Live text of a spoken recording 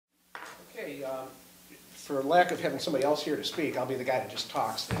for lack of having somebody else here to speak, I'll be the guy that just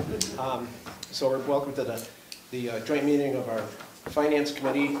talks. So we're welcome to the joint meeting of our Finance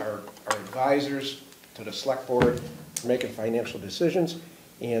Committee, our advisors, to the Select Board for making financial decisions,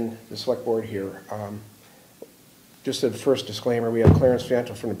 and the Select Board here. Just a first disclaimer, we have Clarence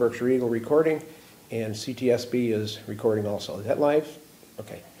Fantle from the Berkshire Eagle recording, and CTSB is recording also. Is that live?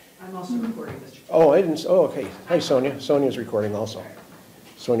 Okay. I'm also recording, Mr. Chair. Oh, I didn't. Oh, okay. Hi, Sonia. Sonia's recording also.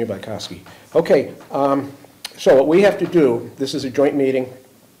 Sonia Bykowski. Okay. So what we have to do, this is a joint meeting.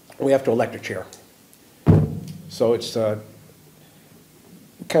 We have to elect a chair. So it's kind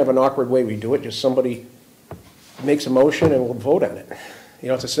of an awkward way we do it. Just somebody makes a motion and we'll vote on it. You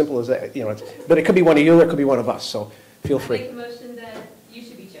know, it's as simple as that. You know, but it could be one of you, or it could be one of us. So feel free. I make the motion that you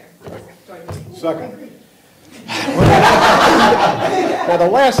should be chair. Second. Well, the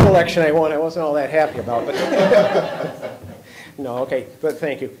last election I won, I wasn't all that happy about, but no, okay, but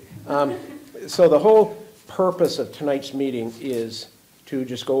thank you. So the whole purpose of tonight's meeting is to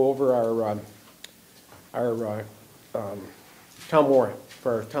just go over our town warrant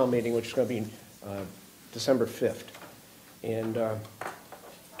for our town meeting, which is going to be December 5th. And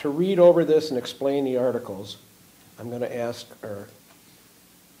to read over this and explain the articles, I'm going to ask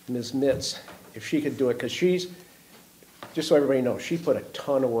Ms. Mitz if she could do it, because she's, just so everybody knows, she put a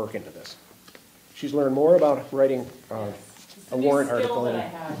ton of work into this. She's learned more about writing a warrant article. That I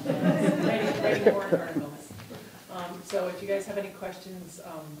have, writing warrant articles. So if you guys have any questions,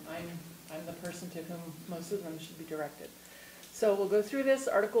 I'm the person to whom most of them should be directed. So we'll go through this.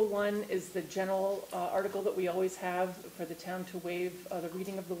 Article 1 is the general article that we always have for the town to waive the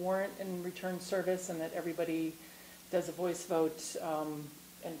reading of the warrant and return service, and that everybody does a voice vote,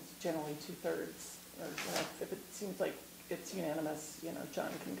 and generally 2/3. Or if it seems like it's unanimous, you know,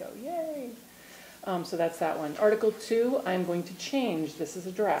 John can go, yay. So that's that one. Article 2, I'm going to change. This is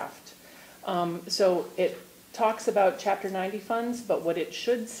a draft. So it talks about Chapter 90 funds, but what it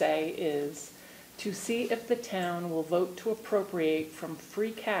should say is to see if the town will vote to appropriate from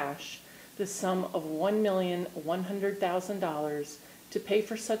free cash the sum of $1,100,000 to pay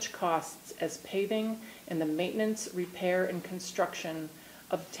for such costs as paving and the maintenance, repair, and construction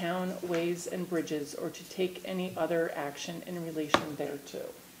of town ways and bridges, or to take any other action in relation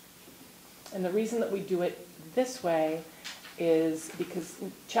thereto. And the reason that we do it this way is because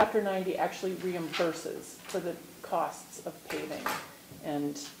Chapter 90 actually reimburses for the costs of paving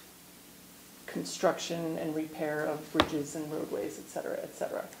and construction and repair of bridges and roadways, et cetera, et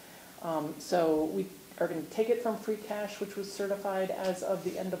cetera. So we are going to take it from free cash, which was certified as of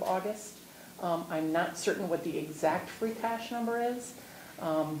the end of August. I'm not certain what the exact free cash number is.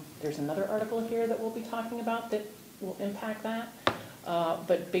 There's another article here that we'll be talking about that will impact that.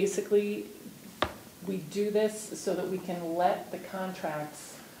 But basically, we do this so that we can let the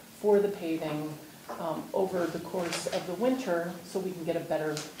contracts for the paving over the course of the winter so we can get a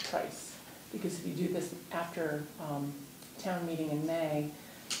better price. Because if you do this after town meeting in May,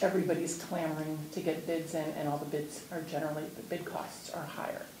 everybody's clamoring to get bids in, and all the bids are generally, the bid costs are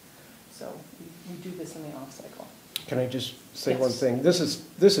higher. So we do this in the off cycle. Can I just say one thing? This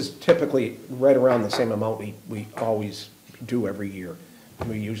is typically right around the same amount we always do every year.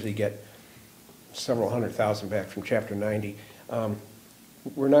 We usually get several $100,000 back from Chapter 90.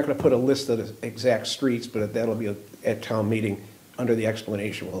 We're not going to put a list of the exact streets, but that'll be at town meeting. Under the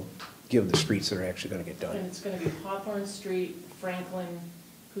explanation, we'll give the streets that are actually going to get done. And it's going to be Hawthorne Street, Franklin,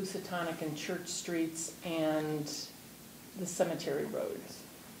 Housatonic, and Church Streets, and the cemetery roads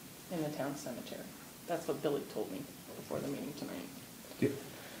in the town cemetery. That's what Billy told me before the meeting tonight. Do you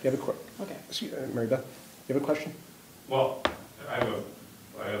have a question? Okay. Mary Beth, you have a question? Well, I have a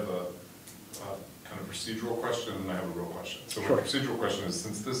kind of procedural question, and I have a real question. So sure. My procedural question is,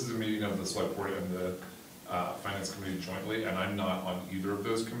 since this is a meeting of the Select Board and the Finance Committee jointly, and I'm not on either of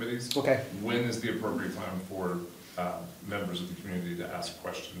those committees, okay, when is the appropriate time for members of the community to ask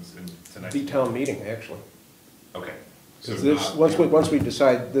questions in tonight's the town meeting, actually. Okay. So this, once we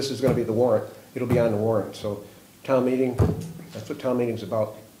decide this is going to be the warrant, it'll be on the warrant. So town meeting, that's what town meeting's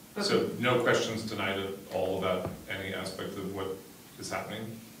about. So no questions tonight at all about any aspect of what is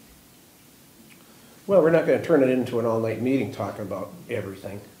happening? Well, we're not going to turn it into an all-night meeting talking about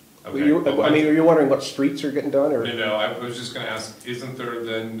everything. Okay. I mean, are you wondering what streets are getting done? Or? No, I was just going to ask, isn't there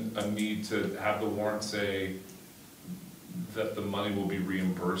then a need to have the warrant say that the money will be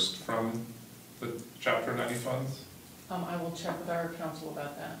reimbursed from the Chapter 90 funds? I will check with our council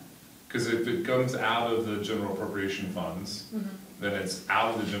about that. Because if it comes out of the general appropriation funds, then it's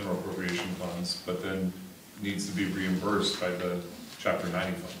out of the general appropriation funds, but then needs to be reimbursed by the Chapter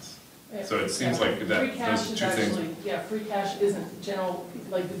 90 funds. So it seems like Free that, cash those is two things. actually, yeah, free cash isn't general,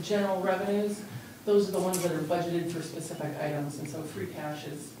 like the general revenues, those are the ones that are budgeted for specific items, and so free cash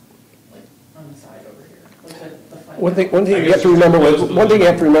is like on the side over here. Like the finance. One thing you have to remember with, one thing you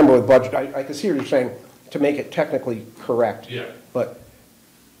have to remember with budget, I can see what you're saying, to make it technically correct. Yeah, But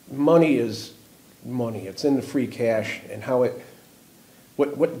money is money. It's in the free cash, and how it,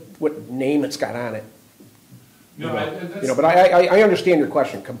 what name it's got on it. no, that's. You know, but I understand your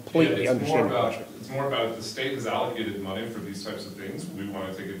question, Yeah, completely it's more understand your about, question. it's more about the state has allocated money for these types of things, we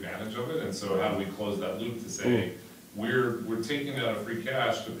wanna take advantage of it, and so how do we close that loop to say, we're taking it out of free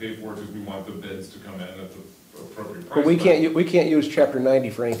cash to pay for it because we want the bids to come in at the appropriate price. But we can't use chapter 90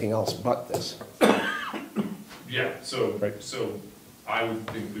 for anything else but this. Yeah, so, Right. so I would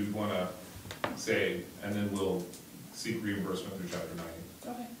think we'd wanna say, and then we'll seek reimbursement through chapter 90.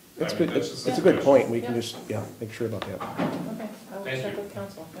 Okay, It's I mean, good, that's it's just a good suggestion. point, we can Yeah. just, yeah, make sure about that. okay, I will Thank check you. with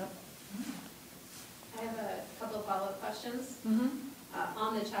council, yeah. I have a couple of follow-up questions. Mm-hmm.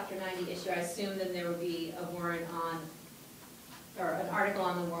 On the chapter 90 issue, I assume then there would be a warrant on, or an article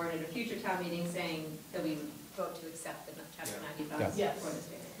on the warrant at a future town meeting saying that we vote to accept the chapter 90 funds Yeah. Yes. for this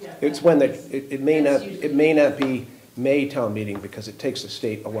payment. Yeah. It's when it may not be May town meeting, because it takes the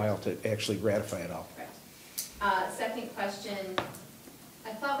state a while to actually ratify it all. Correct. Second question, I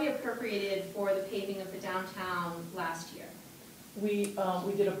thought we appropriated for the paving of the downtown last year. We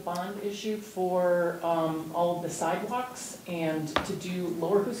did a bond issue for all of the sidewalks and to do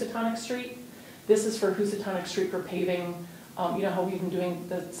Lower Housatonic Street. This is for Housatonic Street for paving. You know how we've been doing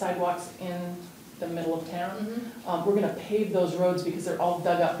the sidewalks in the middle of town? We're gonna pave those roads because they're all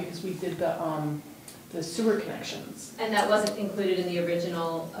dug up because we did the sewer connections. And that wasn't included in the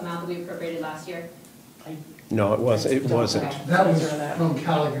original amount that we appropriated last year? No, it wasn't. That was From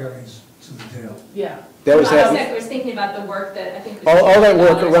Caligari's to the Dale. Yeah, That was I was thinking about the work that I think. was All that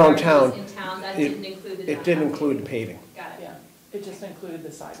work $200 around was town, In town, that it- didn't include the it downtown. didn't include the paving. Got it. yeah, it just included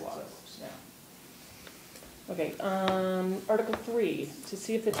the sidewalks, yeah. Okay, Article 3, to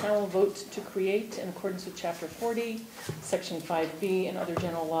see if the town will vote to create, in accordance with Chapter 40, Section 5B, and other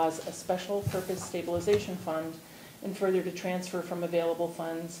general laws, a special purpose stabilization fund, and further to transfer from available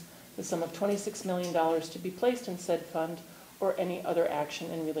funds the sum of $26 million to be placed in said fund, or any other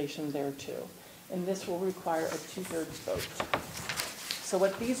action in relation thereto. And this will require a 2/3 vote. So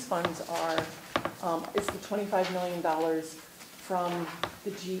what these funds are, is the $25 million from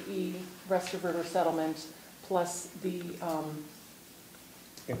the GE Rest of River settlement, plus the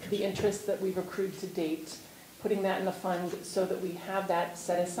interest that we've accrued to date, putting that in the fund so that we have that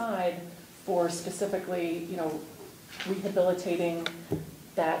set aside for specifically, you know, rehabilitating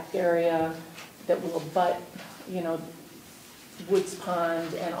that area that will abut, you know, Woods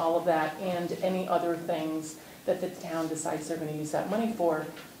Pond and all of that, and any other things that the town decides they're gonna use that money for,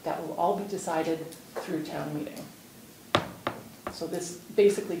 that will all be decided through town meeting. So this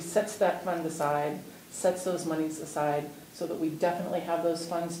basically sets that fund aside, sets those monies aside, so that we definitely have those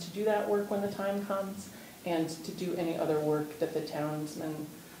funds to do that work when the time comes, and to do any other work that the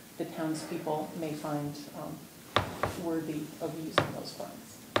townspeople may find worthy of using those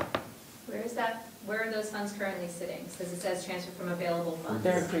funds. Where is that, where are those funds currently sitting? Because it says transfer from available funds.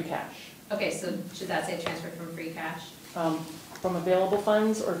 They're in free cash. Okay, so should that say transfer from free cash? From available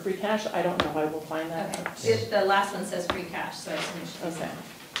funds or free cash, I don't know, I will find that out. Okay, the last one says free cash, so I just want to. Okay.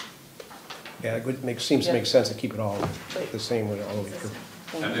 Yeah, it seems to make sense to keep it all the same way all the way through.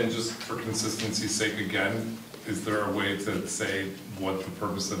 Thank And you. then just for consistency's sake again, is there a way to say what the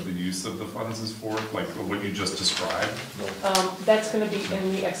purpose of the use of the funds is for, like what you just described? That's gonna be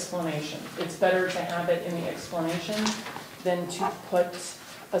in the explanation. It's better to have it in the explanation than to put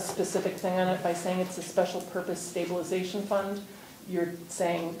a specific thing on it by saying it's a special purpose stabilization fund. You're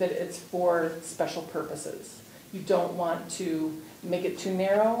saying that it's for special purposes. You don't want to make it too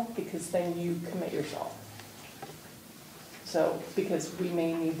narrow, because then you commit yourself. So, because we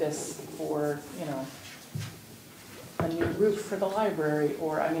may need this for, you know, a new roof for the library,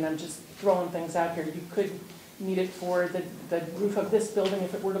 or, I mean, I'm just throwing things out here. You could need it for the roof of this building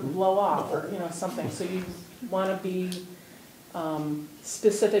if it were to blow off, or, you know, something. So you want to be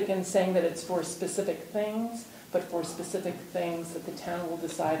specific in saying that it's for specific things, but for specific things that the town will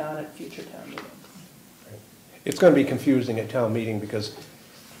decide on at future town meetings. It's going to be confusing at town meeting, because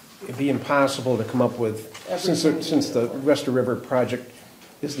it'd be impossible to come up with, since the Rest of River project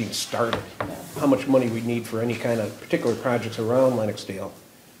isn't even started, how much money we'd need for any kind of particular projects around Lenoxdale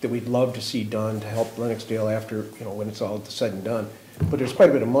that we'd love to see done to help Lenoxdale after, you know, when it's all said and done. But there's quite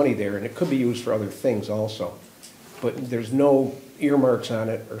a bit of money there, and it could be used for other things also. But there's no earmarks on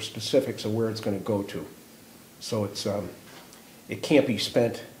it or specifics of where it's going to go to. So it's, it can't be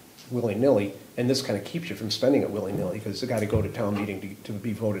spent willy-nilly, and this kind of keeps you from spending it willy-nilly, because it's got to go to town meeting to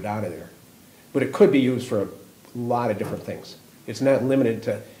be voted out of there. But it could be used for a lot of different things. It's not limited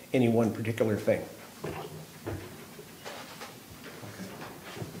to any one particular thing. Okay.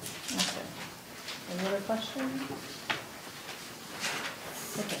 Any other questions?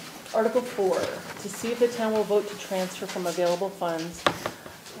 Okay. Article 4, to see if the town will vote to transfer from available funds,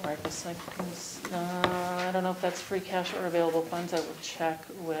 or I guess I don't know if that's free cash or available funds. I will check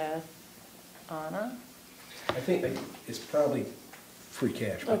with Anna. I think it's probably free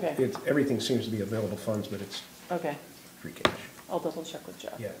cash. But Okay. everything seems to be available funds, but it's Okay, free cash. I'll double check with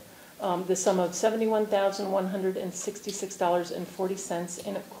Jeff. Yeah. The sum of $71,166.40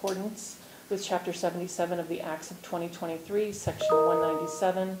 in accordance with Chapter 77 of the Acts of 2023, Section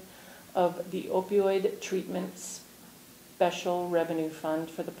 197 of the Opioid Treatment Special Revenue Fund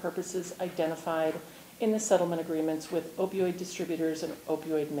for the purposes identified in the settlement agreements with opioid distributors and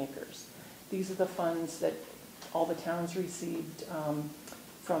opioid makers. These are the funds that all the towns received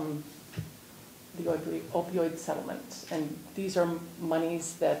from the opioid settlement. And these are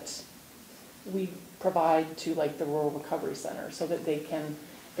monies that we provide to like the Rural Recovery Center so that they can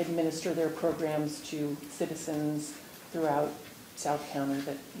administer their programs to citizens throughout South County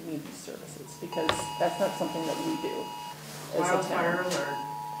that need these services, because that's not something that we do as a Wildfire town. alert.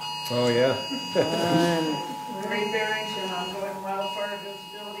 Oh, yeah. Great Barrington and ongoing wildfire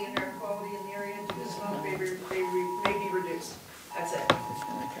visibility and air quality in the area due to smoke may be reduced. That's it.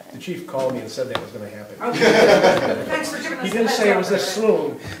 The chief called me and said that was going to happen. Okay. Thanks for giving us He the didn't heads say it up was this there.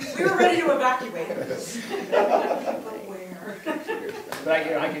 soon. We were ready to evacuate. But where? But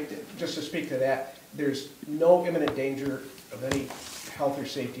I could, just to speak to that, there's no imminent danger of any health or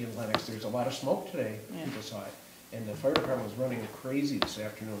safety in Lenox. There's a lot of smoke today, Yeah. people saw it. And the fire department was running crazy this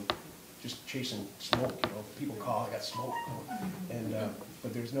afternoon, just chasing smoke, People call, I got smoke. And,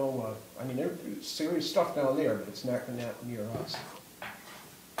 but there's no, there's serious stuff down there, but it's not near us.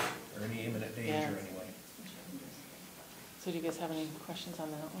 Or any imminent danger Yeah. anyway. So do you guys have any questions on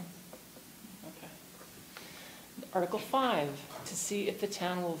that one? Okay. Article 5, to see if the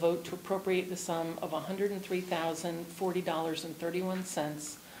town will vote to appropriate the sum of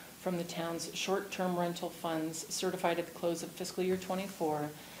 $103,040.31 from the town's short-term rental funds certified at the close of fiscal year '24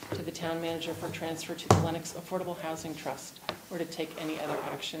 to the town manager for transfer to the Lenox Affordable Housing Trust, or to take any other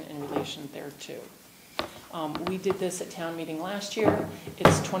action in relation thereto. We did this at town meeting last year.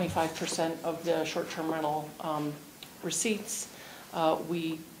 It's 25% of the short-term rental receipts.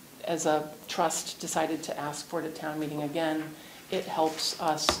 We, as a trust, decided to ask for it at town meeting again. It helps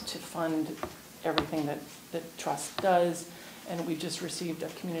us to fund everything that the trust does. And we just received a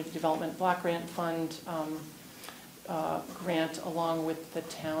Community Development Block Grant Fund grant along with the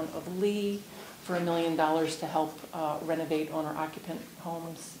town of Lee for $1 million to help renovate owner-occupant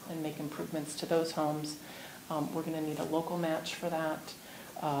homes and make improvements to those homes. We're going to need a local match for that.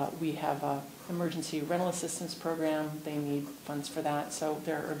 We have an emergency rental assistance program. They need funds for that. So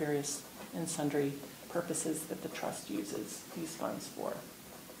there are various and sundry purposes that the trust uses these funds for.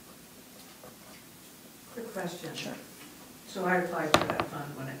 Quick question. Sure. So I applied for that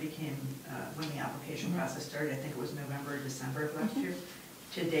fund when it became, when the application process started. I think it was November or December of last year.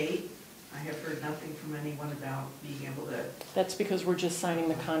 To date, I have heard nothing from anyone about being able to. That's because we're just signing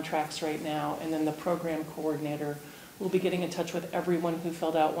the contracts right now, and then the program coordinator will be getting in touch with everyone who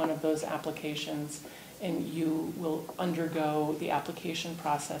filled out one of those applications, and you will undergo the application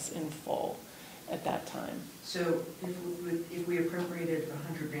process in full at that time. So if we appropriated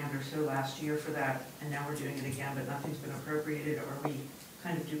 $100,000 or so last year for that, and now we're doing it again, but nothing's been appropriated, are we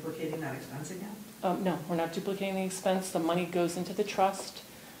kind of duplicating that expense again? No, we're not duplicating the expense. The money goes into the trust.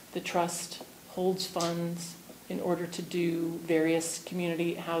 The trust holds funds in order to do various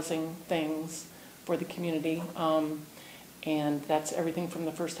community housing things for the community. And that's everything from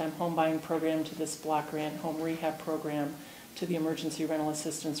the first-time home buying program to this block grant home rehab program to the emergency rental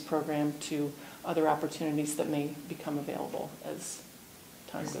assistance program to other opportunities that may become available as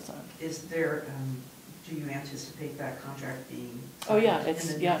time goes on. Is there, do you anticipate that contract being Oh, yeah, signed it's,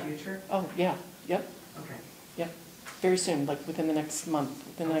 in the yeah. near future? Oh, yeah, yep, Okay, yep. Very soon, like within the next month,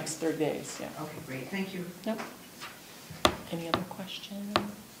 within the next 30 days, yeah. okay, great, thank you. Yep. Any other questions?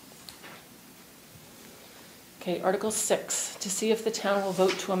 Okay, Article 6, to see if the town will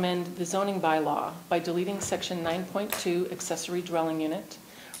vote to amend the zoning bylaw by deleting Section 9.2 accessory dwelling unit,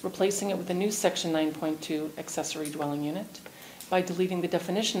 replacing it with a new Section 9.2 accessory dwelling unit, by deleting the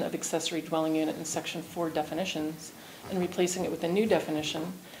definition of accessory dwelling unit in Section 4 definitions and replacing it with a new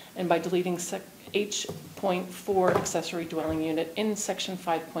definition, and by deleting H.4 accessory dwelling unit in Section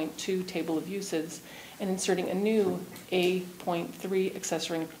 5.2 table of uses and inserting a new A.3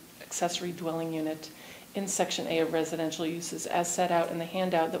 accessory dwelling unit in Section A of residential uses as set out in the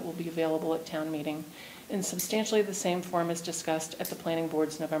handout that will be available at town meeting in substantially the same form as discussed at the Planning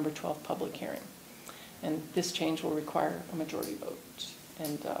Board's November 12th public hearing. And this change will require a majority vote.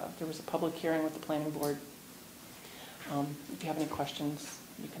 And there was a public hearing with the Planning Board. If you have any questions,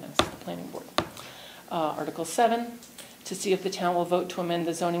 you can ask the Planning Board. Article 7, to see if the town will vote to amend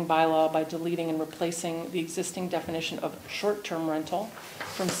the zoning bylaw by deleting and replacing the existing definition of short-term rental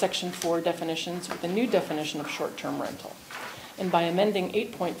from Section 4 definitions with a new definition of short-term rental, and by amending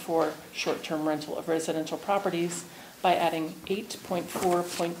 8.4 short-term rental of residential properties by adding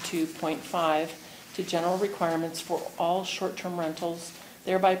 8.4.2.5 to general requirements for all short-term rentals,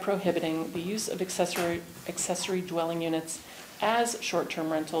 thereby prohibiting the use of accessory dwelling units as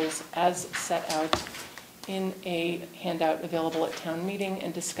short-term rentals as set out in a handout available at town meeting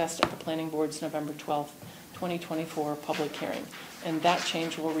and discussed at the Planning Board's November 12th, 2024 public hearing. And that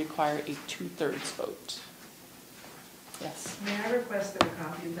change will require a 2/3 vote. Yes? May I request that a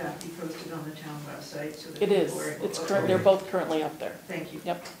copy of that be posted on the town website so that It is. people are able It's to- current. They're both currently up there. Thank you.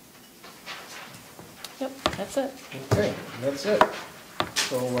 Yep. Yep, that's it. Okay, that's it.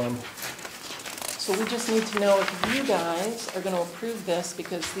 So we just need to know if you guys are going to approve this,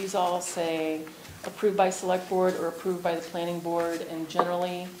 because these all say approved by Select Board or approved by the Planning Board, and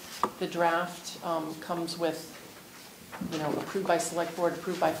generally the draft comes with, you know, approved by Select Board,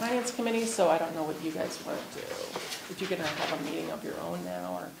 approved by Finance Committee, so I don't know what you guys want to do. If you're going to have a meeting of your own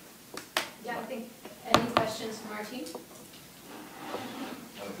now, or... Yeah, I think, any questions from our team?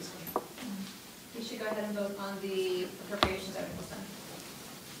 We should go ahead and vote on the appropriations articles then.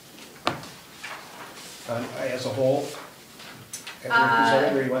 As a whole, everyone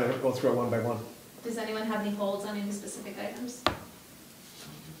presented, or you want to go through it one by one? Does anyone have any holds on any specific items?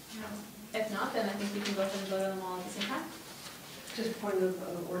 No. If not, then I think we can go ahead and vote on them all at the same time. Just point of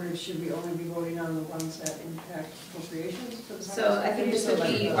order, should we only be voting on the ones that impact appropriations for the? So I think this would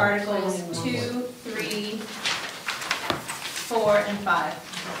be Articles 2, 3, 4, and 5.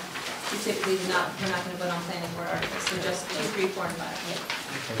 We typically we're not going to vote on planning board articles, so just 2, 3, 4, and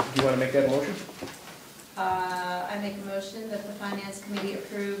 5. Okay. Do you want to make that a motion? I make a motion that the Finance Committee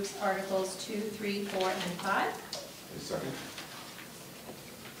approves Articles 2, 3, 4, and 5. Second.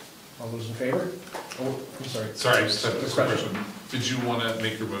 All those in favor? Oh, I'm sorry. Sorry, I just have a quick question. Did you want to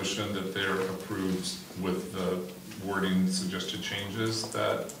make your motion that they're approved with the wording suggested changes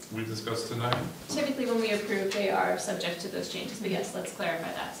that we discussed tonight? Typically, when we approve, they are subject to those changes, but yes, let's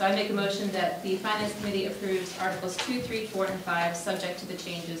clarify that. So I make a motion that the Finance Committee approves Articles 2, 3, 4, and 5, subject to the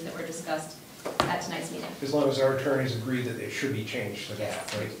changes that were discussed at tonight's meeting. As long as our attorneys agree that they should be changed to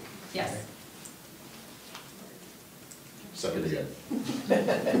that, right? Yes. Second again.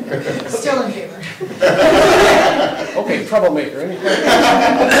 Still in favor. Okay, troublemaker, any questions?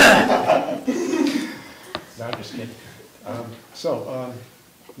 No, I'm just kidding.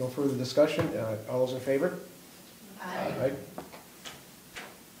 No further discussion, all those in favor? Aye.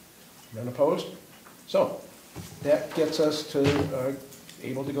 None opposed? So, that gets us to,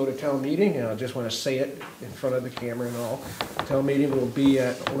 able to go to town meeting, and I just want to say it in front of the camera and all. Town meeting will be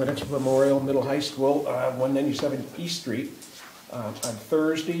at Lenox Memorial Middle High School, 197 East Street, on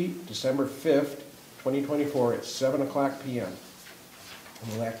Thursday, December 5th, 2024, at 7 o'clock p.m.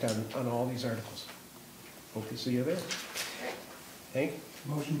 And we'll act on all these articles. Hope to see you there. Hank?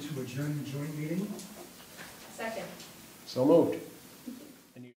 Motion to adjourn the joint meeting? Second. So moved.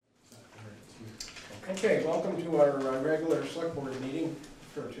 Okay, welcome to our regular select board meeting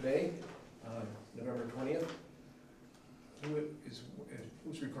for today, November 20th.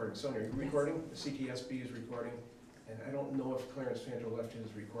 Who's recording? Sonia, are you recording? The CTSB is recording. And I don't know if Clarence Fanto left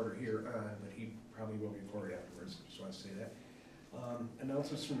his recorder here on, but he probably will record afterwards. Just want to say that.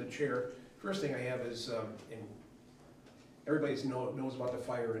 Announcements from the chair. First thing I have is, everybody knows about the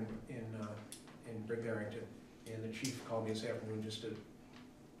fire in Great Barrington, and the chief called me this afternoon just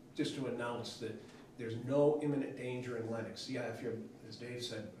to announce that there's no imminent danger in Lenox. Yeah, if you're, as Dave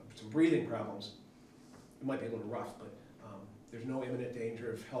said, some breathing problems, it might be a little rough, but there's no imminent danger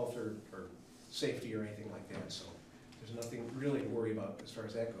of health or safety or anything like that. So there's nothing really to worry about as far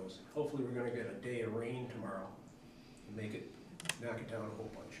as that goes. Hopefully we're going to get a day of rain tomorrow and knock it down a whole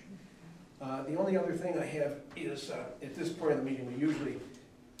bunch. The only other thing I have is, at this point of the meeting, we usually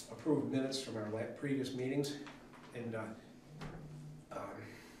approve minutes from our previous meetings, and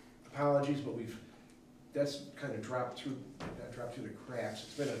apologies, but that's kind of dropped through the cracks.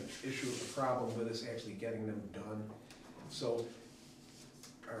 It's been an issue, a problem with us actually getting them done. So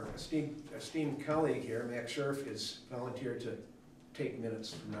our esteemed colleague here, Max Scherf, has volunteered to take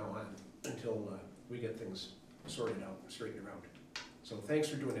minutes from now on until we get things sorted out, straightened around. So thanks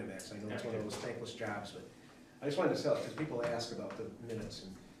for doing it, Max. I know it's one of those thankless jobs, but I just wanted to tell, because people ask about the minutes,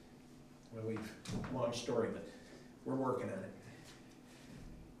 and, well, we've, long story, but we're working on it.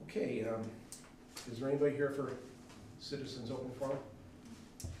 Okay, is there anybody here for citizens open forum?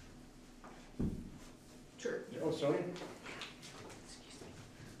 Sure. Oh, Sonia?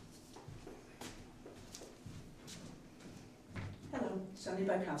 Hello, Sonny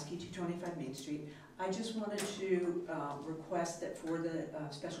Bykowski, 225 Main Street. I just wanted to request that for the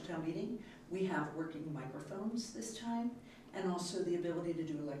special town meeting, we have working microphones this time, and also the ability to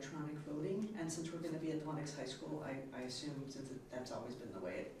do electronic voting. And since we're going to be at Lenox High School, I assume since that's always been the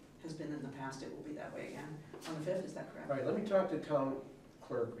way it has been in the past, it will be that way again on the 5th, is that correct? All right, let me talk to town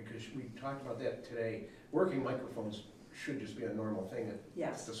clerk, because we talked about that today. Working microphones should just be a normal thing at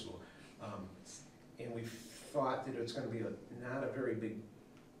Yes. the school. And we thought that it's gonna be not a very big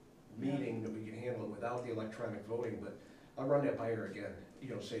meeting that we can handle it without the electronic voting, but I'll run that by her again,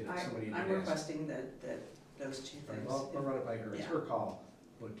 say that somebody did ask. I'm requesting that those two All right, things. I'll run it by her, it's her call,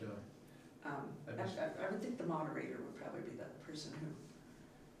 but, I would think the moderator would probably be the person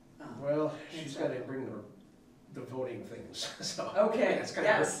who. well, she's gotta bring the voting things, so. Okay, it's kinda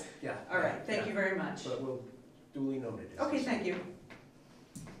yes. Yeah. All right, thank you very much. But we'll duly noted. Okay, thank you.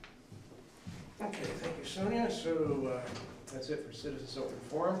 Okay, thank you, Sonia. So that's it for Citizens Open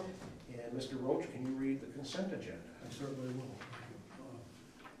Forum. And Mr. Roach, can you read the consent agenda? I certainly will.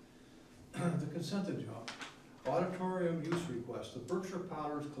 Thank you. The consent agenda. Auditorium use request. The Berkshire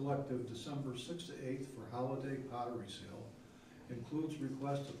Potters Collective, December 6th to 8th for holiday pottery sale. Includes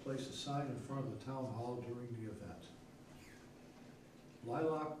request to place a sign in front of the town hall during the event.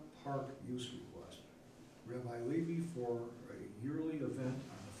 Lilac Park use request. Rabbi Levy for a yearly event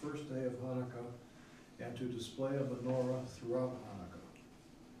on the first day of Hanukkah and to display a menorah throughout Hanukkah.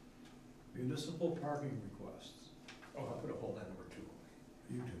 Municipal parking requests. Oh, I'll put a hold on number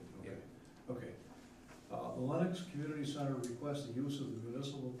 2. You do, okay. Okay. The Lenox Community Center requests the use of the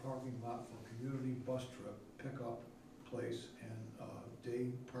municipal parking lot for community bus trip, pickup place, and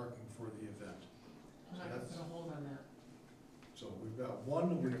day parking for the event. I'm not gonna put a hold on that. So we've got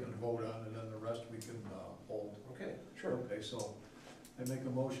one we can vote on, and then the rest we can hold. Okay, sure. Okay, so I make a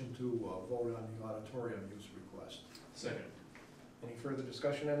motion to vote on the auditorium use request. Second. Any further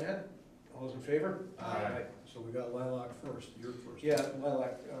discussion on that? All those in favor? Aye. So we got Lilac first, you're first. Yeah,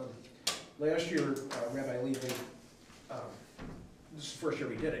 Lilac. Last year, Rabbi Levy, this is the first year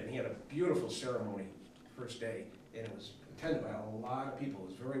we did it, and he had a beautiful ceremony first day, and it was attended by a lot of people. It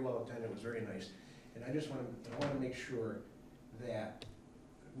was very well attended, it was very nice. And I just want to make sure that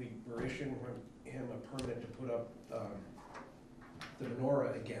we're issuing him a permit to put up the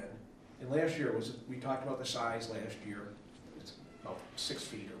menorah again. And last year we talked about the size last year. It's about 6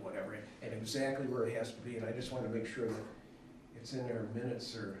 feet or whatever, and exactly where it has to be. And I just want to make sure that it's in our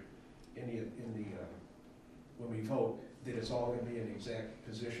minutes or in the when we vote, that it's all going to be in the exact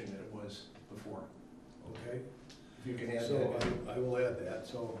position that it was before. Okay. If you can add So that. I will add that.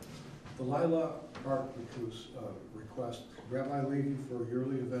 So the Lilac Park request, Rabbi Levy for a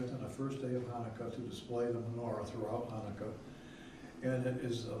yearly event on the first day of Hanukkah to display the menorah throughout Hanukkah. And it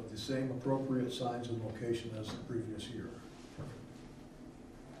is the same appropriate signs and location as the previous year.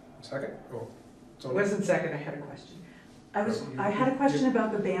 Second? Oh, It so wasn't second, I had a question. I had a question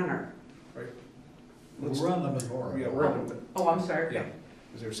about the banner. right. We're on the menorah. Yeah, we're on the. Oh, I'm sorry. Yeah.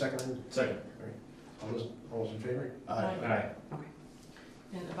 Is there a second? Second. All right. All those in favor? Aye. Okay.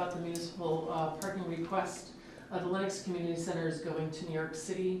 And about the municipal parking request, the Lenox Community Center is going to New York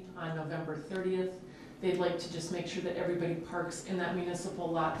City on November 30th. They'd like to just make sure that everybody parks in that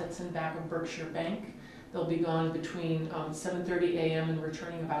municipal lot that's in back of Berkshire Bank. They'll be gone between 7:30 a.m. and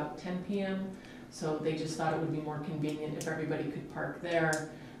returning about 10 p.m. So they just thought it would be more convenient if everybody could park there.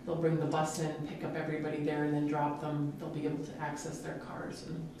 They'll bring the bus in, pick up everybody there, and then drop them. They'll be able to access their cars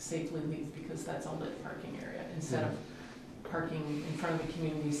and safely leave because that's a lit parking area instead of parking in front of the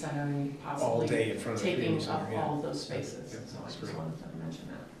community center and possibly All day in front of the taking community up center, yeah. all of those spaces. Yeah, So I that's just great. wanted to mention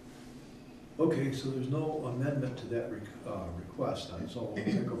that. Okay, so there's no amendment to that request, then, so we'll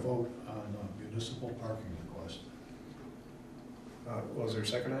take a vote on municipal parking request. Was there a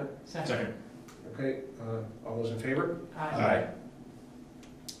second on it? Second. Okay, all those in favor? Aye.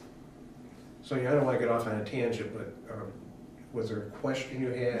 Sonia, I don't want to get off on a tangent, but was there a question you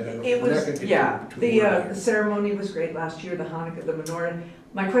had? It We're not was, gonna get yeah, too the wordy. ceremony was great last year, the Hanukkah, the menorah.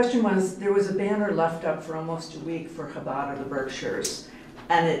 My question was, there was a banner left up for almost a week for Chabad or the Berkshires.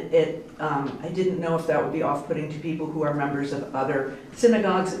 And I didn't know if that would be off-putting to people who are members of other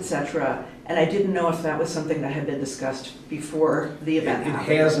synagogues, etc. And I didn't know if that was something that had been discussed before the event It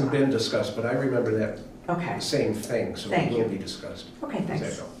happened. hasn't been discussed, but I remember that Okay, the same thing, so Thank it will you. be discussed. okay, Does that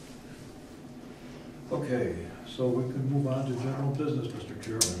thanks. go? Okay, so we can move on to general business, Mr.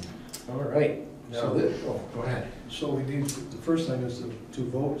 Chairman. All right. Now, So- go ahead. So we need, the first thing is to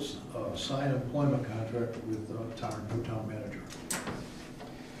vote, sign employment contract with our new town manager.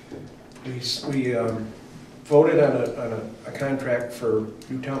 We voted on a contract for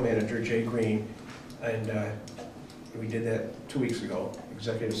new town manager, Jay Green, and we did that 2 weeks ago,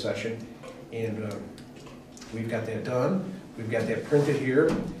 executive session, and we've got that done, we've got that printed here,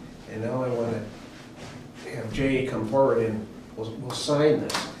 and now I want to have Jay come forward and we'll sign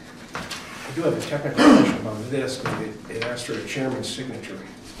this. I do have a technical question about this, because it asks for a chairman's signature.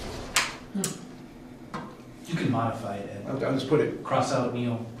 You can modify it, Ed. I'll just put it, Cross out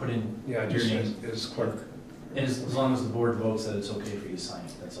Neil, put in yeah, your just name. as clerk. And as long as the board votes that it's okay for you to sign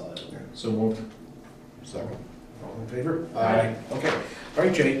it, that's all that will. So moved. Second. All in favor? Aye. Okay. All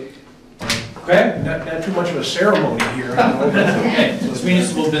right, Jay. Okay. Not too much of a ceremony here. Okay, so it's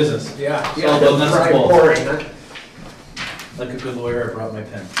municipal business. Yeah. It's all about nuts and Dry bolts. pouring, huh? Like a good lawyer, I brought my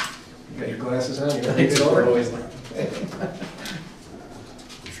pen. You got your glasses on? You It's always like.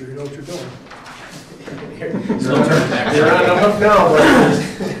 You sure you know what you're doing? There's no turning back. You're on the hook now,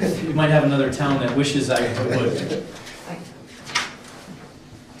 but. You might have another town that wishes I would. Make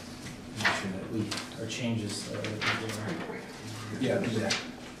sure that we, our changes. Yeah, do that.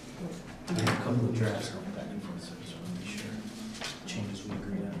 I have a couple of drafts going back and forth, so I just want to be sure. Changes we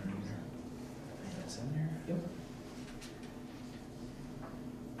agree on are in there. I think that's in there. Yep.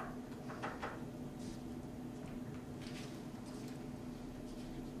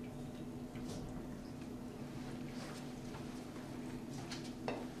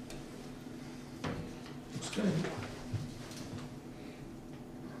 Looks good.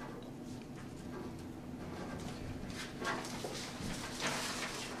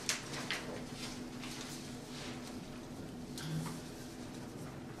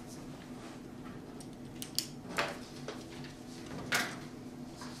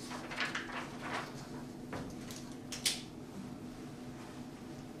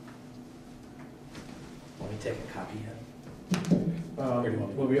 Want me to take a copy yet?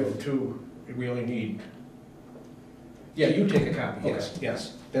 Well, we have two, we only need. Yeah, you take a copy, yes,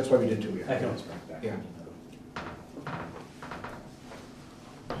 yes. That's why we did two. I can always bring it back. Yeah.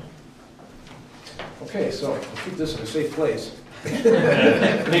 Okay, so I'll keep this in a safe place.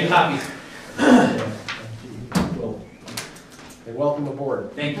 Make copies. Well, and welcome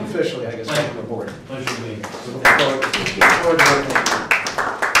aboard. Thank you. Officially, I guess, welcome aboard. Pleasure being here. So looking forward to working with you.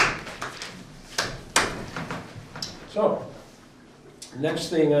 So, next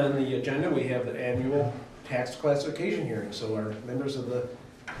thing on the agenda, we have the annual tax classification hearing. So our members of the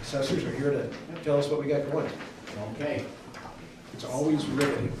assessors are here to tell us what we got going. Okay, It's always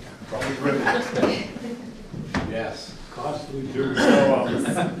riveting. probably riveting. Yes. Costly. So,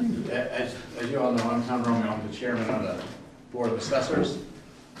 as you all know, I'm Tom Romeo, I'm the chairman of the Board of Assessors.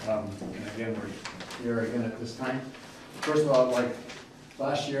 And again, we're here again at this time. First of all, like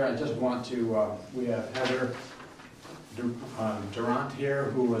last year, I just want to, we have Heather Durant here,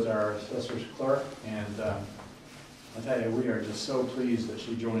 who was our assessor's clerk, and I'll tell you, we are just so pleased that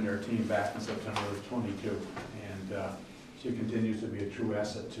she joined our team back in September of '22. And she continues to be a true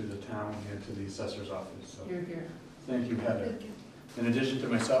asset to the town and to the assessor's office. So You're here. thank you, Heather. In addition to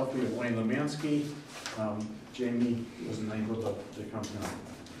myself, we have Wayne Lemansky. Jamie wasn't able to come tonight.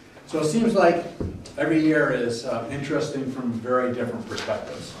 So it seems like every year is interesting from very different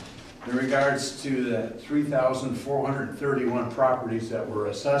perspectives. In regards to the 3,431 properties that were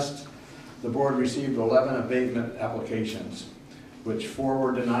assessed, the board received 11 abatement applications, which 4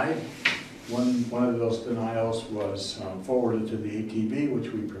 were denied. One of those denials was forwarded to the ATB,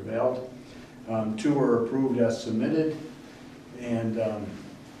 which we prevailed. 2 were approved as submitted, and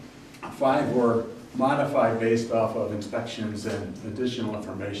 5 were modified based off of inspections and additional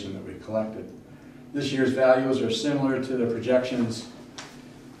information that we collected. This year's values are similar to the projections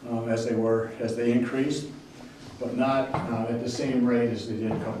as they increased, but not at the same rate as they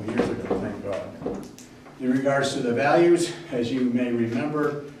did a couple of years ago, thank God. In regards to the values, as you may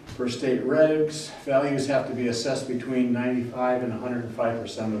remember, for state regs, values have to be assessed between 95 and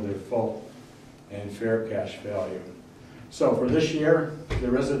 105% of their full and fair cash value. So for this year,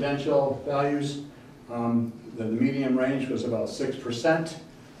 the residential values, the median range was about 6%.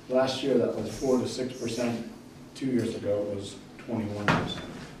 Last year, that was 4 to 6%. 2 years ago, it was 21%.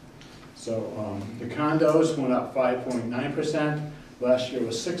 So the condos went up 5.9%. Last year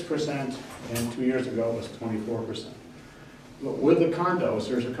was 6%, and 2 years ago it was 24%. But with the condos,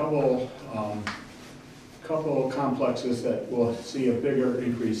 there's a couple complexes that will see a bigger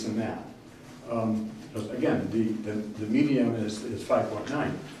increase in that. because again, the medium is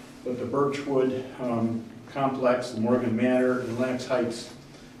 5.9. But the Birchwood complex, the Morgan Manor, and Lenox Heights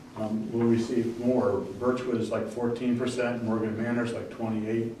will receive more. Birchwood is like 14%, Morgan Manor is like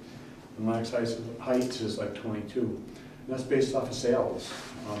 28%, and Lenox Heights is like 22%. And that's based off of sales,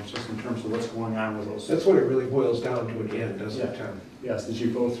 just in terms of what's going on with those. That's what it really boils down to at the end, doesn't it, Tom? Yes, as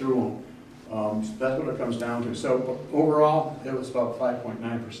you go through them. That's what it comes down to. So overall, it was about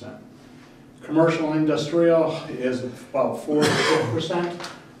 5.9%. Commercial industrial is about 4 to 6%.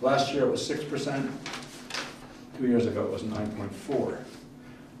 Last year it was 6%. 2 years ago it was 9.4.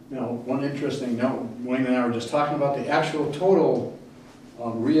 Now, one interesting note, Wayne and I were just talking about the actual total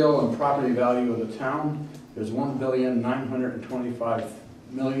real and property value of the town is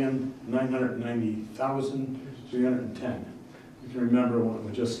 $1,925,990,310. You can remember when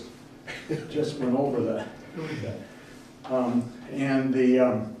we just went over that. And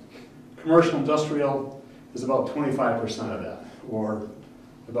the commercial industrial is about 25% of that, or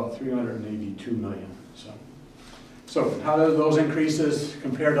about 382 million. So how do those increases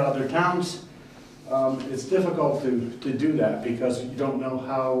compare to other towns? It's difficult to do that because you don't know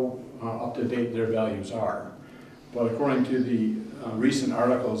how up to date their values are. But according to the recent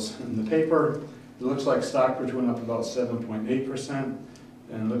articles in the paper, it looks like Stockbridge went up about 7.8%,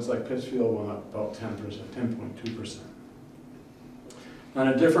 and it looks like Pittsfield went up about 10.2%. On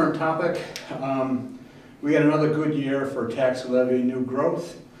a different topic, we had another good year for tax levy new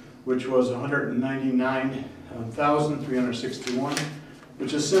growth, which was 199,361,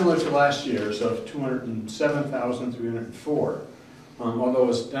 which is similar to last year's of 207,304, although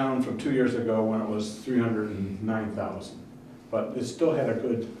it's down from 2 years ago when it was 309,000. But it still had a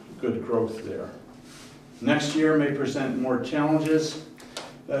good growth there. Next year may present more challenges,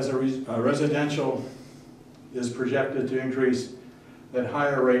 as a residential is projected to increase at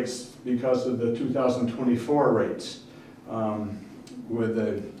higher rates because of the 2024 rates, with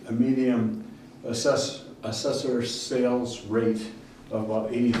a median assessor sales rate of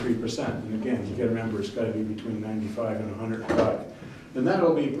about 83%. And again, you got to remember it's got to be between 95 and 105. And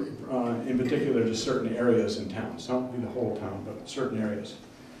that'll be in particular to certain areas in town. So not be the whole town, but certain areas.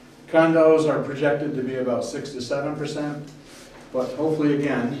 Condos are projected to be about 6 to 7%, but hopefully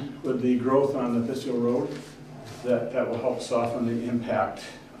again, with the growth on the Pittsfield Road, that will help soften the impact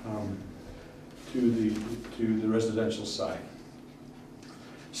to the residential side.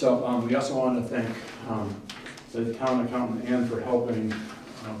 So we also want to thank the town accountant Ann for helping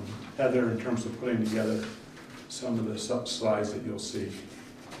Heather in terms of putting together some of the slides that you'll see.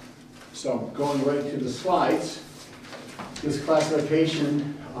 So going right to the slides, this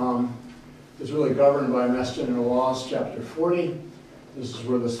classification is really governed by Mass General Laws, Chapter 40. This is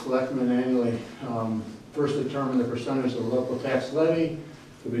where the selectmen annually first determine the percentage of the local tax levy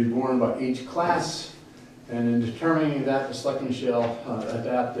to be borne by each class. And in determining that, the selectmen shall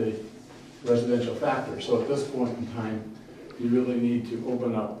adapt the residential factor. So at this point in time, you really need to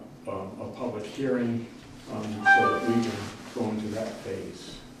open up a public hearing so that we can go into that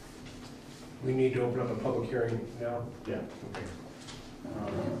phase. We need to open up a public hearing now? Yeah. Okay.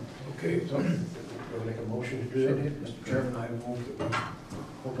 Okay, so we'll make a motion to do that. Mr. Chairman, I move that we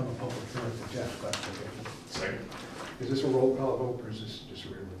open a public hearing for tax classification. Second. Is this a roll call vote or is this just a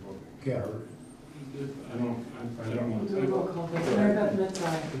regular vote? Yeah. I don't want Do a roll call vote. Mary Beth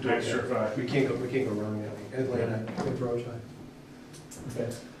Smith, aye. We can't go wrong now. Ed Land, Ed Rose, aye. Okay.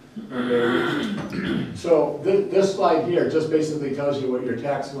 So this slide here just basically tells you what your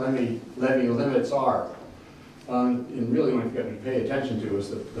tax levy limits are. And really what you've got to pay attention to is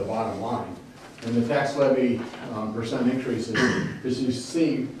the bottom line. And the tax levy percent increases, as you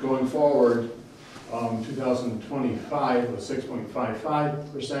see going forward, 2025 was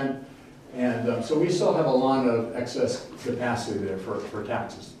 6.55%. And so we still have a lot of excess capacity there for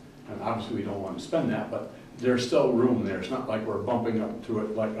taxes. And obviously we don't want to spend that, but there's still room there. It's not like we're bumping up to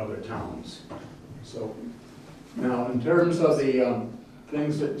it like other towns. So now in terms of the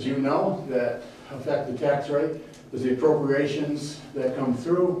things that you know that affect the tax rate, is the appropriations that come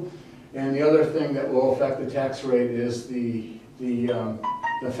through. And the other thing that will affect the tax rate is the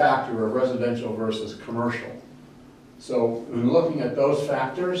factor of residential versus commercial. So when looking at those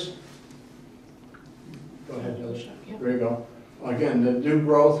factors, go ahead, Judge. There you go. Again, the new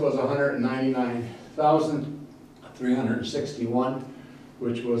growth was 199,361,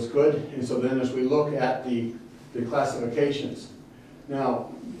 which was good. And so then as we look at the classifications, now,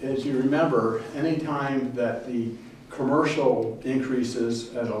 as you remember, anytime that the commercial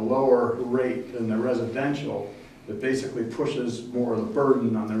increases at a lower rate than the residential, it basically pushes more of the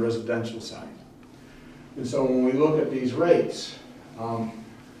burden on the residential side. And so when we look at these rates,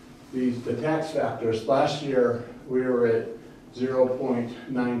 the tax factors, last year we were at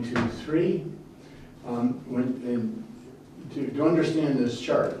 0.923. To understand this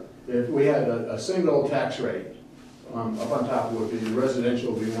chart, if we had a single tax rate, up on top would be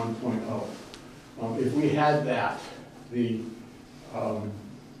residential would be 1.0. If we had that, you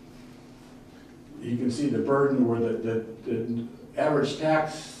can see the burden where the average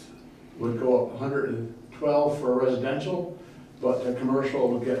tax would go up 112 for residential, but the commercial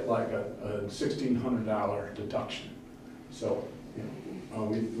would get like a $1,600 deduction. So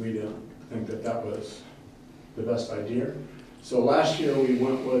we didn't think that was the best idea. So last year we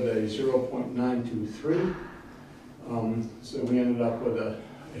went with a 0.923. So we ended up with a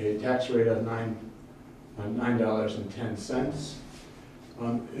tax rate of $9.10.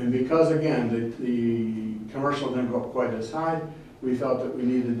 And because, again, the commercial didn't go up quite as high, we felt that we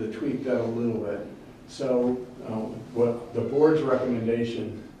needed to tweak that a little bit. So what the board's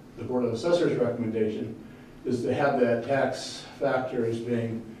recommendation, the Board of Assessors' recommendation, is to have that tax factor as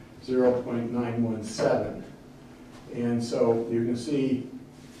being 0.917. And so you can see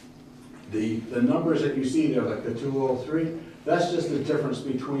the numbers that you see there, like the 203, that's just the difference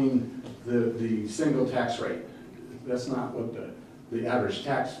between the single tax rate. That's not what the average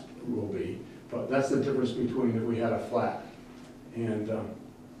tax will be, but that's the difference between if we had a flat. And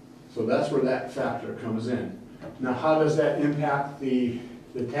so that's where that factor comes in. Now, how does that impact the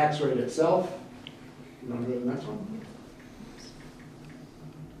tax rate itself? You want to go to the next one?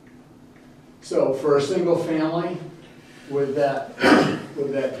 So for a single family, with that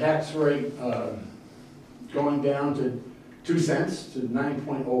tax rate going down to 2 cents to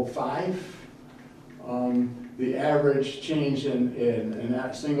 9.05, the average change in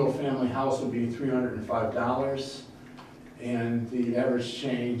that single family house would be $305, and the average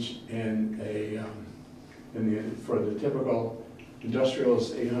change for the typical industrial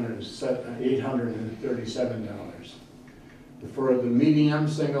is $837. For the medium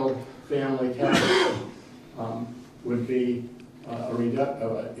single family tax would be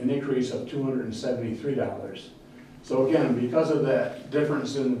an increase of $273. So again, because of that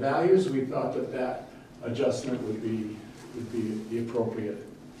difference in the values, we thought that adjustment would be the appropriate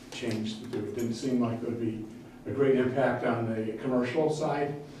change to do. It didn't seem like it would be a great impact on the commercial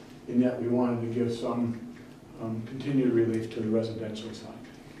side, and yet we wanted to give some continued relief to the residential side.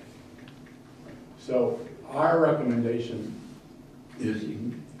 So our recommendation is, you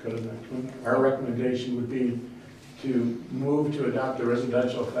can go to the next one. Our recommendation would be to move to adopt the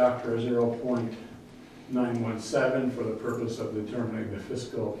residential factor of 0.917 for the purpose of determining the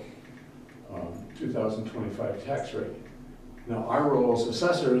fiscal 2025 tax rate. Now, our role as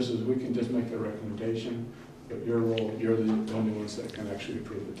assessors is we can just make the recommendation, but your role, you're the only ones that can actually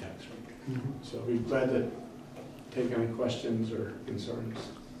approve the tax rate. So we'd be glad to take any questions or concerns.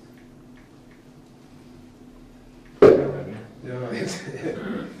 No,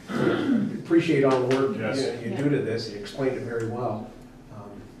 appreciate all the work Yes. you do to this. You explained it very well.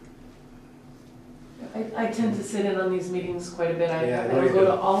 I tend to sit in on these meetings quite a bit. I Yeah, I know don't you go do.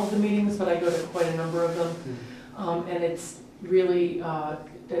 to all of the meetings, but I go to quite a number of them. And it's really,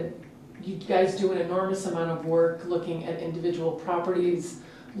 that you guys do an enormous amount of work looking at individual properties,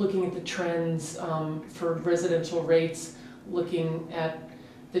 looking at the trends for residential rates, looking at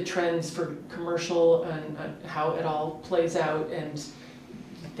the trends for commercial and how it all plays out. And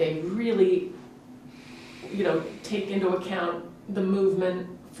they really, take into account the movement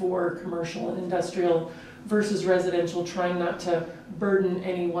for commercial and industrial versus residential, trying not to burden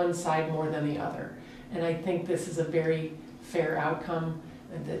any one side more than the other. And I think this is a very fair outcome,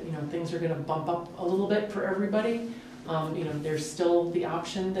 and that things are going to bump up a little bit for everybody. There's still the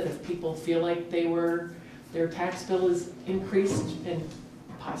option that if people feel like their tax bill is increased, and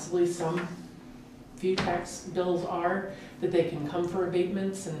possibly some few tax bills are, that they can come for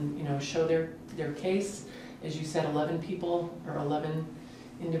abatements and show their case. As you said, 11 people or 11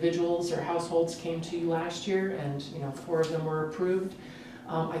 individuals or households came to you last year, and 4 of them were approved.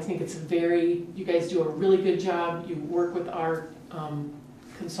 I think it's you guys do a really good job. You work with our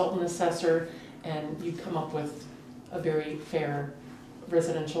consultant assessor, and you come up with a very fair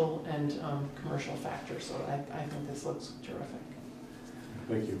residential and commercial factor. So I think this looks terrific.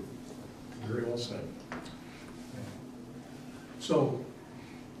 Thank you. Very well said. So,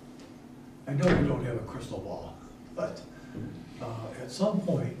 I know you don't have a crystal ball, but at some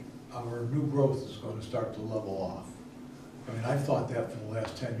point, our new growth is going to start to level off. I mean, I've thought that for the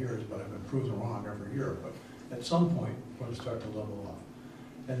last 10 years, but I've been proven wrong every year. But at some point, it's going to start to level off.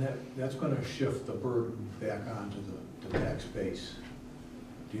 And that's going to shift the burden back onto the tax base.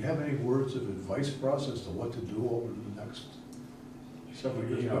 Do you have any words of advice for us as to what to do over the next Several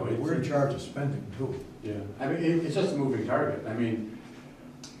years You know, ago, we're in charge of spending too. Yeah, I mean, it's just a moving target. I mean,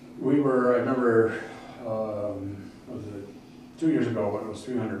 I remember, was it 2 years ago when it was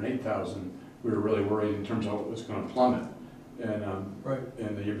 308,000, we were really worried in terms of it was gonna plummet. And, Right.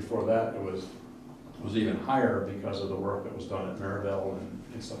 and the year before that, it was even higher because of the work that was done at Maribel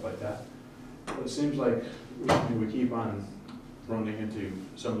and stuff like that. But it seems like we keep on running into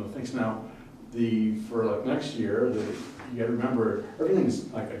some of the things. Now, for like next year, you gotta remember, everything's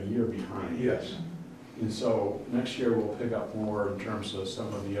like a year behind. Yes. And so next year we'll pick up more in terms of some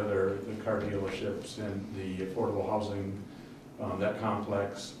of the car dealerships and the affordable housing, that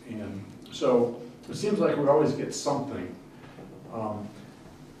complex. And so it seems like we always get something.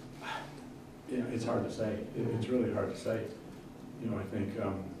 You know, it's hard to say. It's really hard to say. You know, I think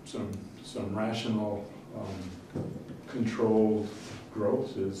some rational, controlled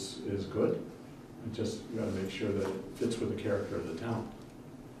growth is good. We just got to make sure that it fits with the character of the town.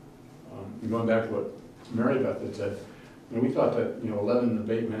 And going back to what Mary Beth had said, you know, we thought that 11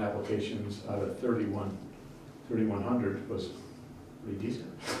 abatement applications out of 3,100 was pretty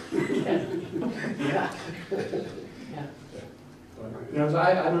decent. Yeah. Yeah. But,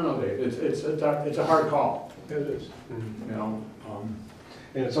 I don't know, Dave. It's a hard call. It is. You know.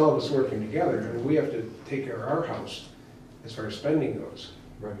 And it's all of us working together. I mean, we have to take care of our house as far as spending goes.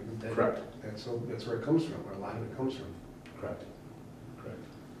 Right. Correct. That's where it comes from, where a lot of it comes from. Correct. Correct.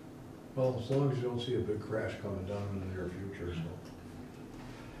 Well, as long as you don't see a big crash coming down in the near future, so.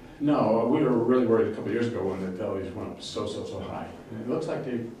 No, we were really worried a couple of years ago when the values went up so high. And it looks like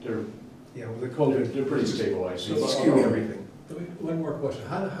they're Yeah, with the COVID. they're pretty stabilized. So it's skewing everything. One more question.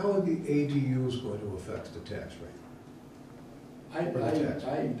 How are the ADUs going to affect the tax rate? I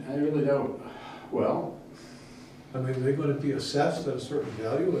really don't. Well, I mean, are they going to be assessed at a certain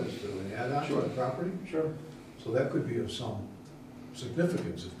value as to an add-on to the property? sure. So that could be of some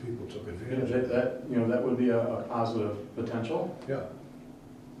significance if people took Yeah, advantage of it. that would be a positive potential. Yeah.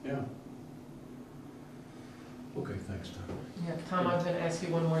 Yeah. Okay, thanks, Tom. Yeah, Tom, I was gonna ask you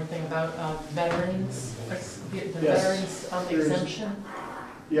one more thing about veterans, the Yes. veterans exemption.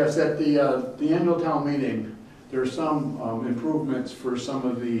 Yes, at the annual town meeting, there are some improvements for some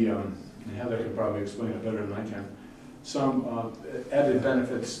of the, and Heather could probably explain it better than I can, some added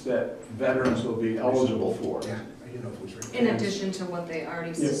benefits that veterans will be eligible for. Yeah, you know, if it was right. In addition to what they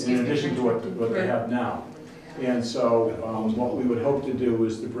already. Yes, in addition to what they have now. And so what we would hope to do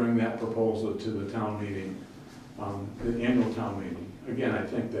is to bring that proposal to the town meeting, the annual town meeting. Again, I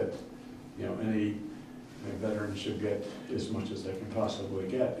think that, any veteran should get as much as they can possibly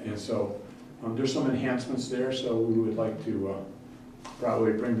get. And so there's some enhancements there, so we would like to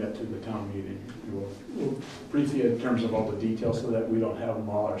probably bring that to the town meeting. We'll brief you in terms of all the details so that we don't have them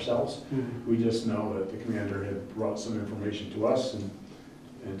all ourselves. We just know that the commander had brought some information to us and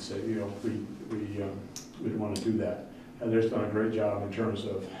said, we'd want to do that. And there's done a great job in terms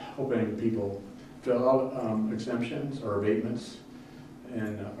of helping people fill out exemptions or abatements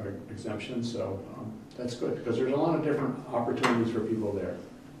and or exemptions, so that's good, because there's a lot of different opportunities for people there.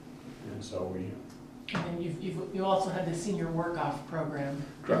 And so we... And then you also had the senior work-off program.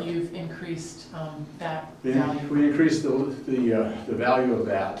 Correct. And you've increased that We value. increased the value of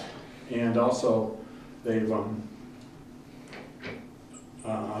that, and also they've, I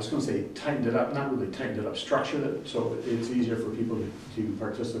was going to say tightened it up, not really tightened it up, structured it, so it's easier for people to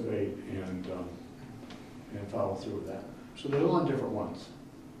participate and follow through with that. So there's a lot of different ones.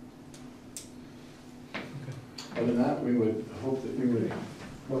 Other than that, we would hope that we would...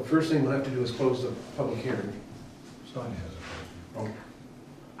 Well, the first thing we'll have to do is close the public hearing. Sonia has a question.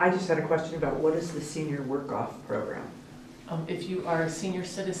 I just had a question about what is the senior work-off program? If you are a senior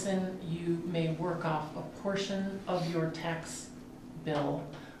citizen, you may work off a portion of your tax bill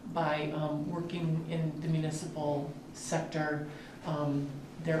by working in the municipal sector.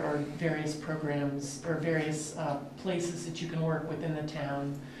 There are various programs or various places that you can work within the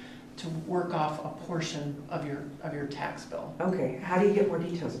town to work off a portion of your tax bill. Okay, how do you get more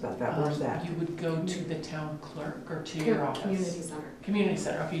details about that? Where's that? You would go to the town clerk or to your office. Community center. Community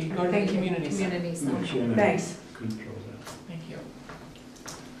center, okay, you go to the Thank you. community center. Community center. Shannon Thanks. controls that. Thank you.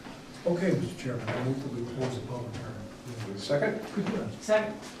 Okay, Mr. Chairman, I move that we close the public hearing. Second?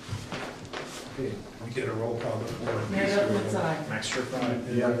 Second, Okay, we did a roll call before. Mary Beth Woods, aye. Max Strickland.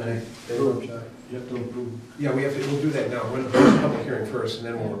 You have to approve. Yeah, we'll do that now. We'll close the public hearing first, and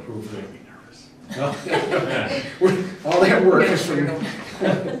then we'll approve it. All that work is from... Go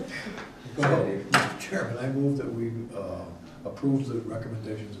ahead, Mr. Chairman, I move that we approve the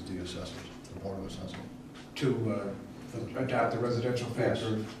recommendations of the assessors, the Board of Assessors. To adopt the residential factor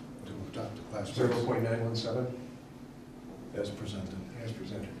To adopt the class. 0.917. as presented. As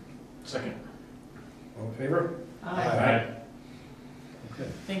presented. Second. All in favor? Aye. Okay.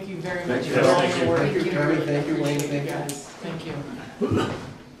 Thank you very Thank much you. for all Thank your you. work. Thank you, Tommy. Thank you, Wayne. Appreciate Thank you. guys. Thank you.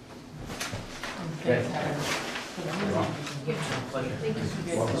 Okay. Thanks, Heather. Pleasure.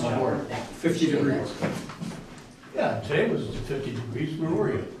 Welcome aboard. 50 degrees. Yeah, today was 50 degrees, where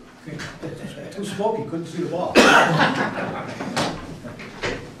were you? Too smoky, couldn't see the ball.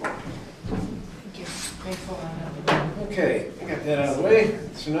 Thanks a lot. Okay, we got that out of the way.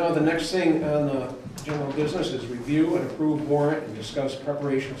 So now the next thing on the general business is review and approve warrant and discuss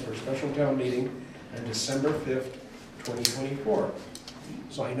preparations for a special town meeting on December 5th, 2024.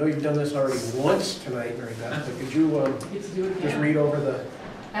 So I know you've done this already once tonight, Mary Beth, but could you Get to do it just again? read over the,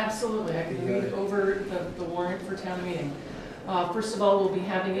 Absolutely, I can read over the warrant for town meeting. First of all, we'll be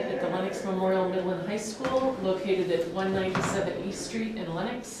having it at the Lenox Memorial Middle and High School, located at 197 East Street in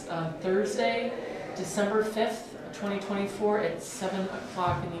Lenox, Thursday, December 5th, 2024, at 7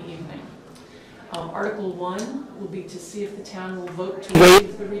 o'clock in the evening. Article 1 will be to see if the town will vote to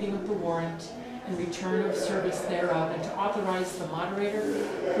waive the reading of the warrant and return of service thereof, and to authorize the moderator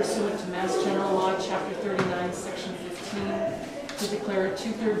pursuant to Mass General Law, Chapter 39, Section 15, to declare a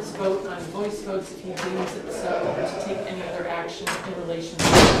 2/3 vote on voice votes if he deems it so, or to take any other action in relation to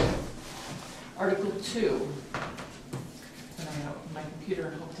it. Article 2. And I got my computer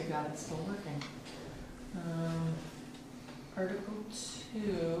and hope to God it's still working. Article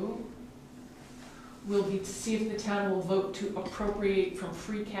 2 will be to see if the town will vote to appropriate from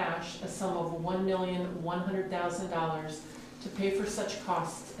free cash a sum of $1,100,000 to pay for such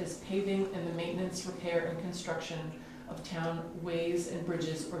costs as paving and the maintenance, repair, and construction of town ways and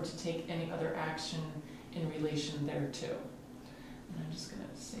bridges, or to take any other action in relation thereto. And I'm just going to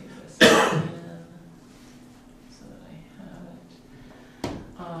save this again so that I have it.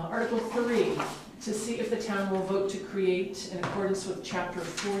 Article 3, to see if the town will vote to create, in accordance with Chapter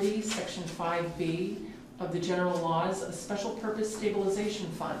 40, Section 5B of the general laws, a special purpose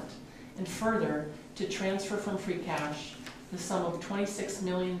stabilization fund, and further, to transfer from free cash the sum of $26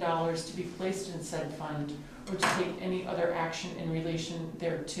 million to be placed in said fund, or to take any other action in relation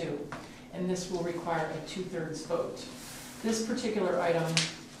thereto. And this will require a 2/3 vote. This particular item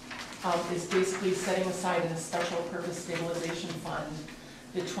is basically setting aside in a special purpose stabilization fund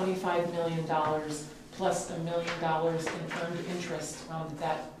the $25 million plus $1 million in earned interest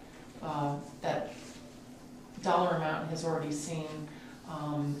that dollar amount has already seen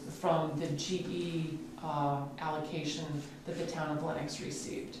from the GE allocation that the town of Lenox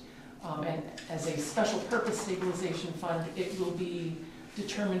received. And as a special purpose stabilization fund, it will be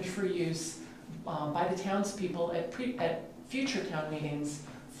determined for use by the townspeople at future town meetings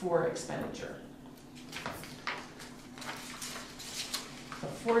for expenditure. The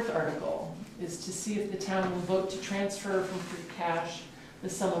fourth article is to see if the town will vote to transfer from free cash the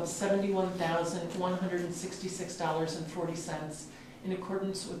sum of $71,166.40 in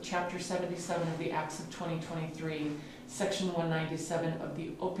accordance with Chapter 77 of the Acts of 2023, Section 197 of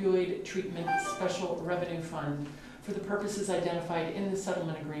the Opioid Treatment Special Revenue Fund, for the purposes identified in the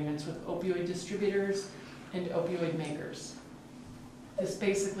settlement agreements with opioid distributors and opioid makers. This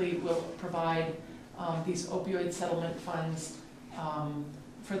basically will provide these opioid settlement funds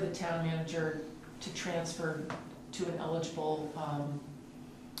for the town manager to transfer to an eligible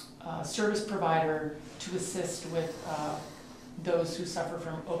service provider to assist with those who suffer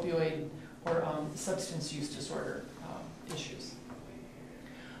from opioid or substance use disorder issues.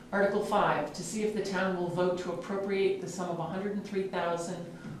 Article 5, to see if the town will vote to appropriate the sum of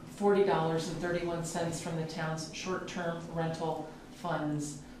 $103,040.31 from the town's short-term rental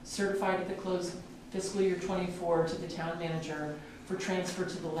funds certified at the close of fiscal year 24 to the town manager for transfer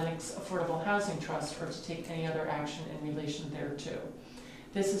to the Lenox Affordable Housing Trust, or to take any other action in relation thereto.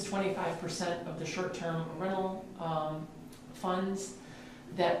 This is 25% of the short-term rental funds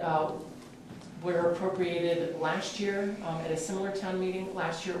that were appropriated last year at a similar town meeting.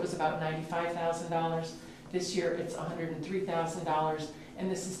 Last year it was about $95,000. This year it's $103,000, and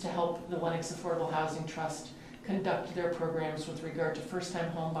this is to help the Lenox Affordable Housing Trust conduct their programs with regard to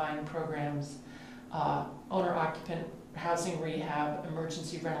first-time home buying programs, owner-occupant housing rehab,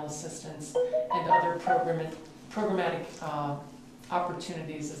 emergency rental assistance, and other programmatic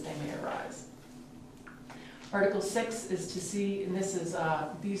opportunities as they may arise. Article 6 is to see, and this is,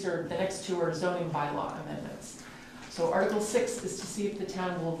 these are, the next two are zoning bylaw amendments. So Article 6 is to see if the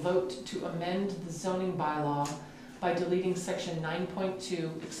town will vote to amend the zoning bylaw by deleting Section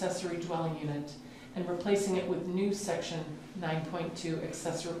 9.2 accessory dwelling unit and replacing it with new Section 9.2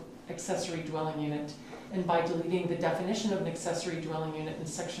 accessory dwelling unit and by deleting the definition of an accessory dwelling unit in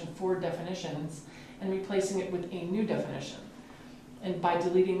section 4 definitions and replacing it with a new definition. And by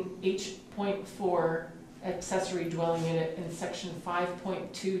deleting H.4 accessory dwelling unit in section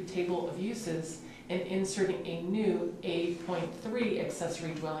 5.2 table of uses and inserting a new A.3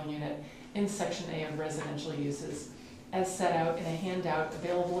 accessory dwelling unit in section A of residential uses, as set out in a handout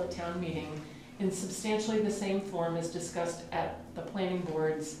available at town meeting in substantially the same form as discussed at the planning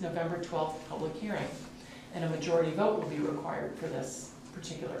board's November 12th public hearing. And a majority vote will be required for this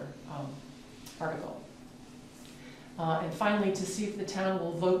particular article. And finally, to see if the town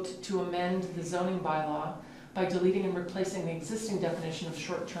will vote to amend the zoning bylaw by deleting and replacing the existing definition of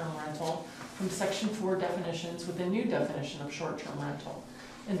short-term rental from section 4 definitions with a new definition of short-term rental,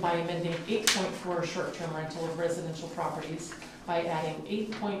 and by amending 8.4 short-term rental of residential properties by adding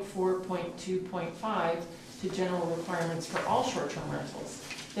 8.4.2.5 to general requirements for all short-term rentals,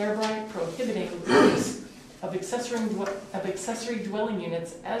 thereby prohibiting the use of accessory dwelling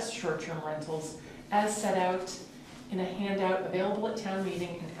units as short-term rentals as set out in a handout available at town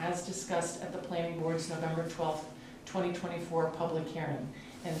meeting and as discussed at the planning board's November 12th, 2024 public hearing.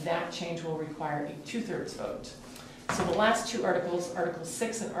 And that change will require a 2/3 vote. So the last two articles, Article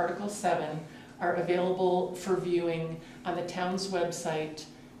 6 and Article 7, are available for viewing on the town's website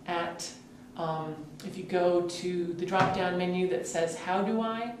at, if you go to the drop-down menu that says, how do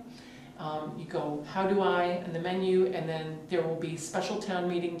I? You go, how do I, in the menu, and then there will be special town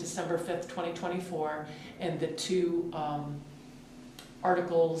meeting December 5th, 2024, and the two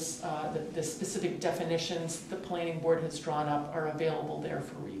articles, the specific definitions the planning board has drawn up are available there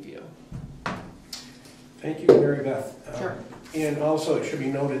for review. Thank you, Mary Beth. Sure. And also, it should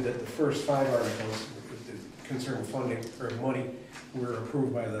be noted that the first 5 articles concerning funding or money were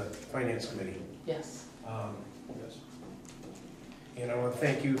approved by the Finance Committee. Yes. Yes. And I want to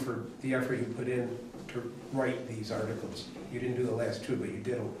thank you for the effort you put in to write these articles. You didn't do the last 2, but you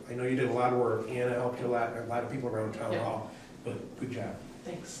did. I know you did a lot of work. Anna helped you a lot of people around town hall. But good job.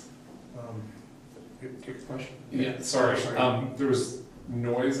 Thanks. Your question? Yeah, sorry. There was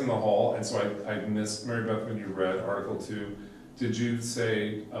noise in the hall, and so I missed, Mary Beth, when you read Article 2. Did you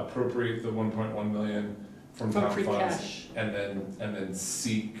say appropriate the 1.1 million from town free funds cash. and then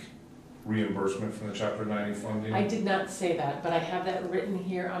seek reimbursement from the Chapter 90 funding? I did not say that, but I have that written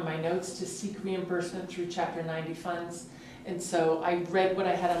here on my notes to seek reimbursement through Chapter 90 funds. And so I read what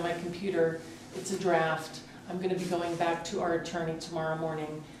I had on my computer. It's a draft. I'm going to be going back to our attorney tomorrow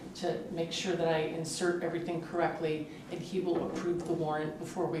morning to make sure that I insert everything correctly, and he will approve the warrant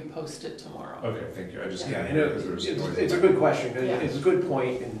before we post it tomorrow. Okay, thank you. I just Yeah, it's a good question. Yeah. It's a good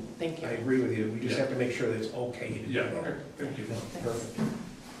point, and Thank you. I agree with you. We just have to make sure that it's okay to do Yeah, that. okay, thank you. Perfect.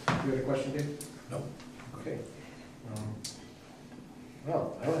 You had a question, Dave? No. Okay.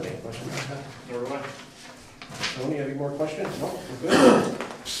 Well, I don't have any questions. Nor do I. Tony, have you more questions? No? We're good.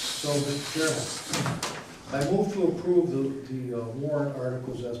 So, Mr. Chairman, I move to approve the warrant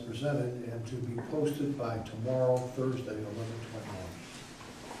articles as presented and to be posted by tomorrow, Thursday, 11/21.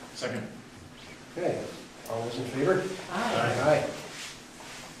 Second. Okay. All those in favor? Aye. Aye.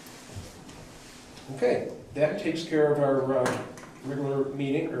 Okay, that takes care of our regular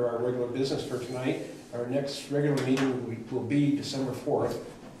meeting, or our regular business for tonight. Our next regular meeting will be December 4th,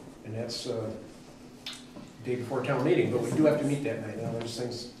 and that's day before town meeting, but we do have to meet that night. Now, there's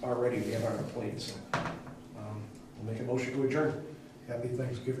things already we have on our plate, so we'll make a motion to adjourn. Happy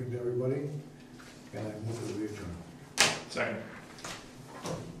Thanksgiving to everybody, and I move that we adjourn. Second.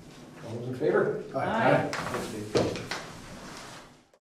 All those in favor? Aye. Thanks, Dave.